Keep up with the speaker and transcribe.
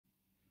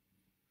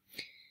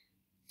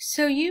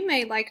So you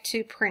may like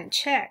to print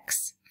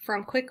checks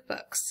from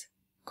QuickBooks.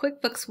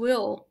 QuickBooks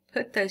will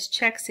put those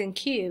checks in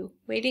queue,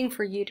 waiting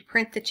for you to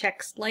print the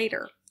checks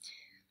later.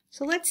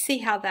 So let's see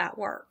how that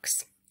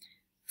works.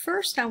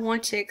 First, I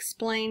want to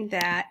explain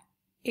that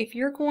if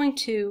you're going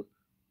to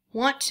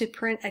want to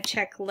print a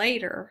check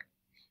later,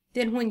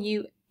 then when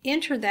you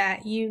enter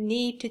that, you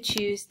need to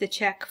choose the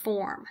check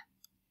form.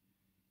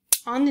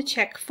 On the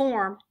check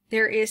form,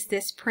 there is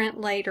this Print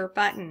Later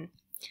button.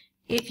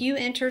 If you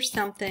enter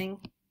something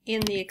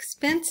in the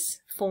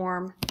expense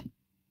form,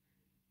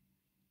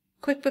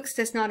 QuickBooks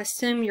does not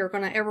assume you're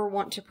going to ever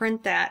want to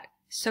print that,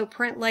 so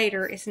Print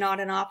Later is not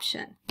an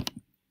option.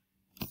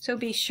 So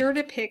be sure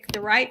to pick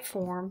the right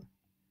form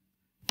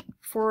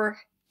for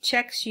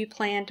checks you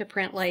plan to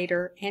print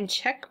later and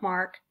check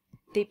mark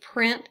the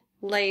Print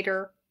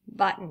Later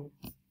button.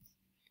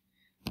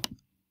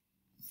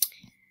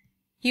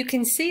 You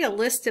can see a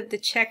list of the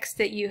checks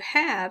that you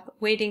have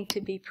waiting to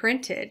be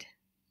printed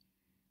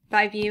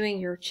by viewing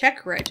your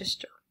check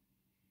register.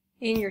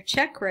 In your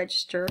check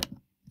register,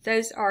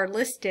 those are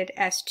listed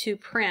as to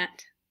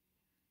print.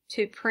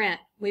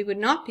 We would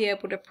not be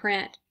able to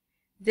print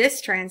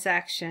this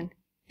transaction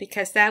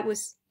because that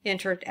was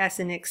entered as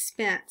an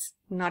expense,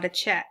 not a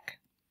check.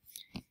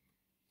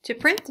 To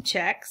print the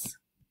checks,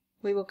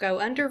 we will go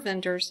under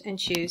Vendors and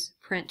choose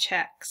Print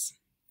Checks.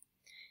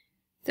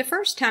 The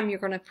first time you're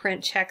going to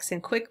print checks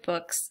in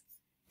QuickBooks,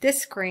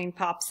 this screen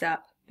pops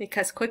up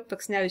because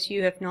QuickBooks knows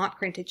you have not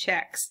printed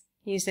checks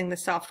using the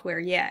software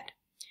yet.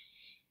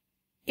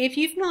 If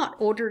you've not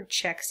ordered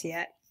checks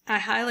yet, I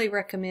highly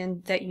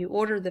recommend that you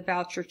order the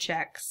voucher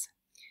checks.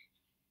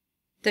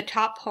 The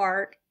top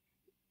part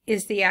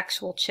is the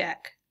actual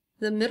check.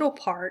 The middle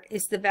part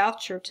is the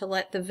voucher to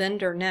let the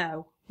vendor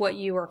know what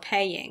you are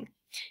paying.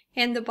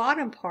 And the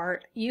bottom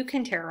part you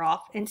can tear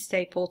off and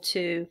staple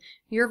to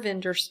your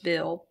vendor's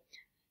bill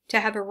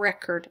to have a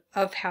record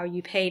of how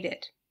you paid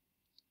it.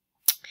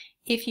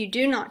 If you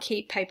do not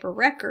keep paper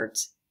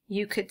records,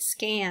 you could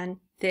scan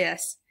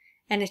this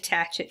and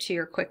attach it to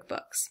your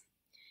QuickBooks.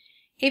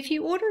 If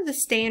you order the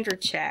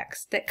standard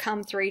checks that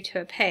come 3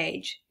 to a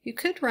page, you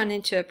could run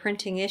into a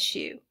printing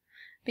issue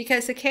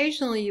because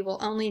occasionally you will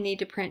only need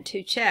to print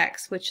 2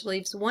 checks, which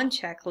leaves 1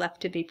 check left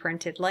to be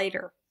printed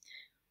later.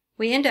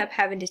 We end up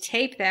having to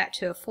tape that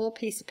to a full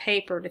piece of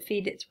paper to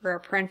feed it through our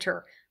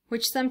printer,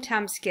 which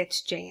sometimes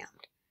gets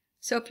jammed.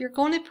 So if you're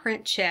going to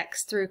print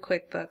checks through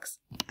QuickBooks,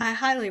 I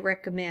highly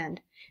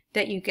recommend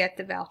that you get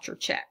the voucher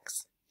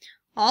checks.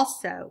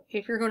 Also,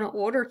 if you're going to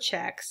order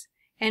checks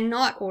and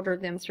not order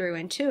them through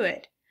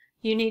Intuit,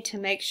 you need to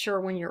make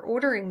sure when you're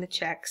ordering the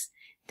checks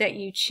that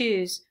you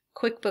choose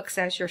QuickBooks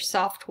as your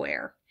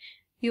software.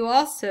 You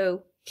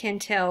also can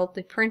tell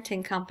the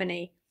printing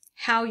company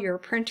how your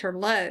printer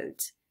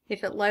loads.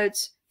 If it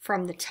loads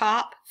from the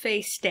top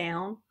face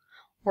down,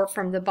 or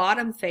from the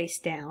bottom face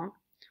down,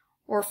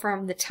 or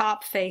from the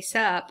top face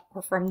up,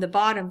 or from the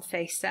bottom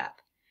face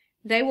up.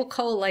 They will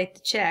collate the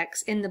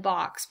checks in the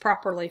box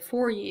properly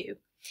for you.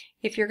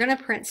 If you're going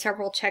to print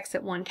several checks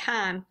at one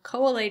time,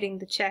 collating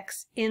the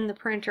checks in the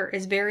printer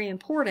is very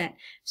important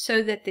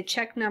so that the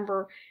check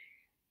number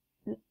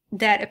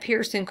that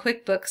appears in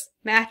QuickBooks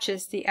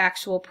matches the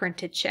actual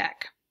printed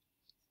check.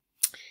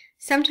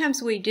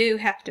 Sometimes we do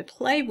have to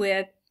play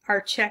with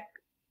our check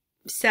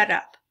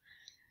setup.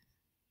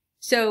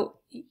 So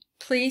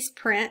please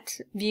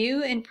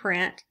view and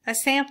print a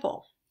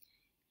sample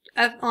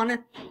on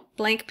a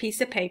blank piece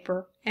of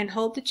paper and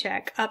hold the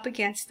check up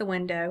against the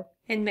window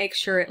and make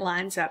sure it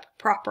lines up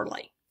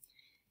properly.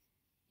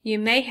 You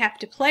may have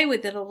to play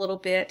with it a little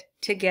bit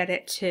to get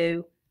it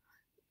to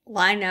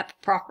line up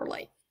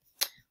properly.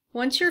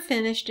 Once you're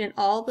finished and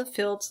all the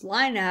fields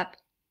line up,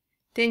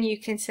 then you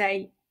can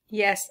say,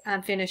 yes,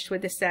 I'm finished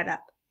with the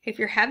setup. If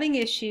you're having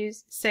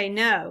issues, say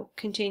no,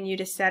 continue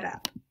to set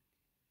up.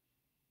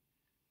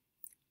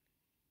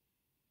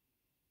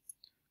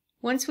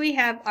 Once we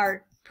have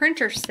our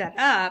printer set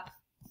up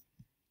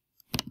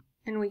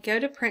and we go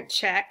to print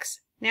checks,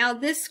 now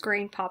this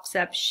screen pops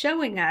up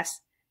showing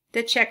us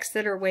the checks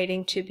that are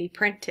waiting to be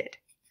printed.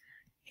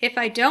 If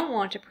I don't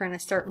want to print a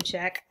certain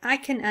check, I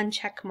can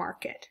uncheck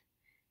mark it.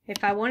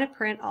 If I want to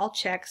print all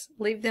checks,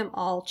 leave them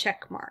all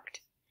check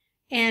marked.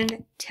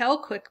 And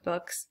tell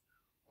QuickBooks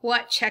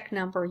what check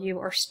number you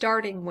are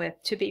starting with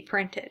to be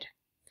printed.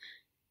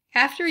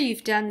 After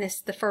you've done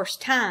this the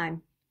first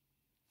time,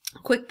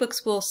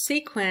 QuickBooks will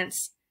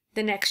sequence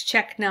the next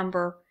check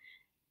number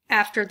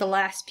after the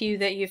last few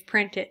that you've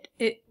printed.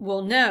 It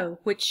will know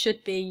which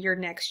should be your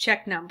next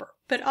check number.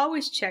 But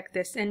always check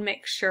this and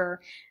make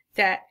sure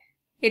that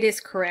it is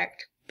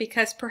correct,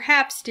 because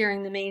perhaps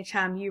during the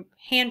meantime you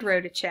hand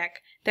wrote a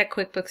check that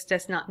QuickBooks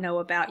does not know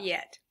about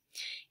yet.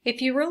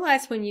 If you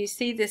realize when you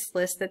see this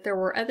list that there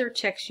were other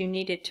checks you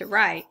needed to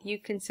write, you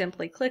can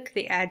simply click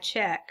the Add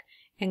Check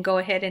and go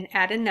ahead and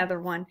add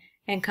another one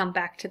and come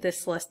back to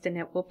this list and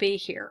it will be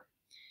here.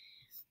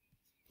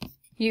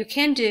 You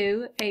can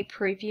do a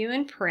preview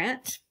and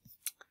print.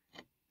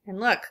 And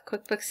look,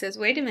 QuickBooks says,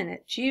 wait a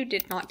minute, you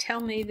did not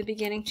tell me the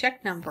beginning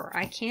check number.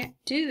 I can't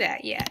do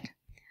that yet.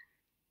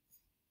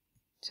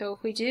 So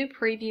if we do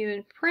preview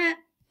and print,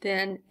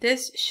 then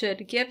this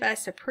should give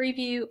us a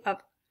preview of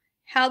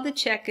how the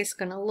check is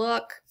going to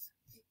look.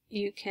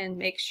 You can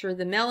make sure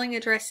the mailing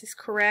address is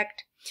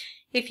correct.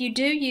 If you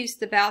do use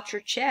the voucher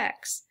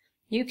checks,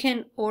 you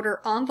can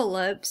order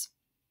envelopes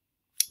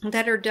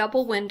that are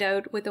double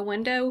windowed with a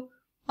window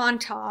on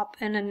top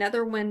and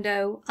another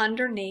window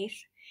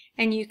underneath,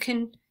 and you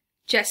can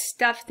just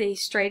stuff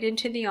these straight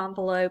into the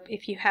envelope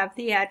if you have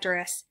the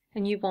address,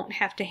 and you won't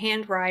have to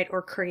handwrite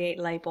or create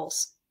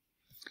labels.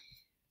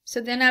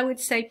 So then I would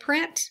say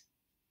print,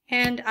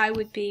 and I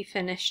would be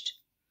finished.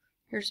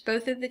 Here's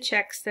both of the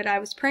checks that I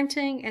was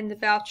printing and the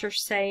voucher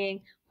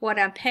saying what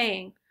I'm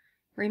paying.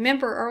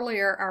 Remember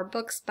earlier our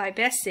books by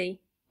Bessie,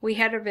 we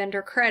had a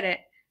vendor credit,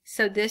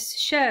 so this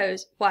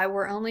shows why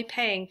we're only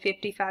paying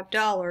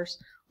 $55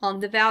 on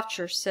the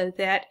voucher, so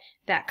that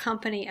that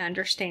company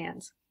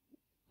understands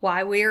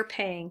why we are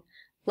paying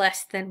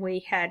less than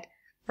we had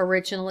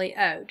originally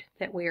owed,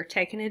 that we are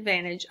taking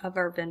advantage of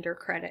our vendor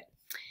credit.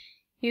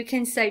 You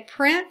can say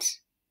print,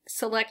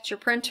 select your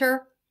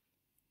printer,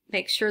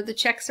 make sure the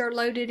checks are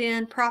loaded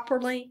in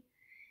properly,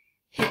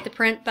 hit the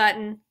print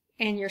button,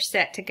 and you're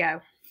set to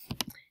go.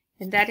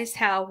 And that is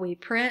how we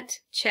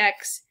print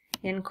checks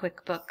in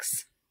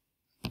QuickBooks.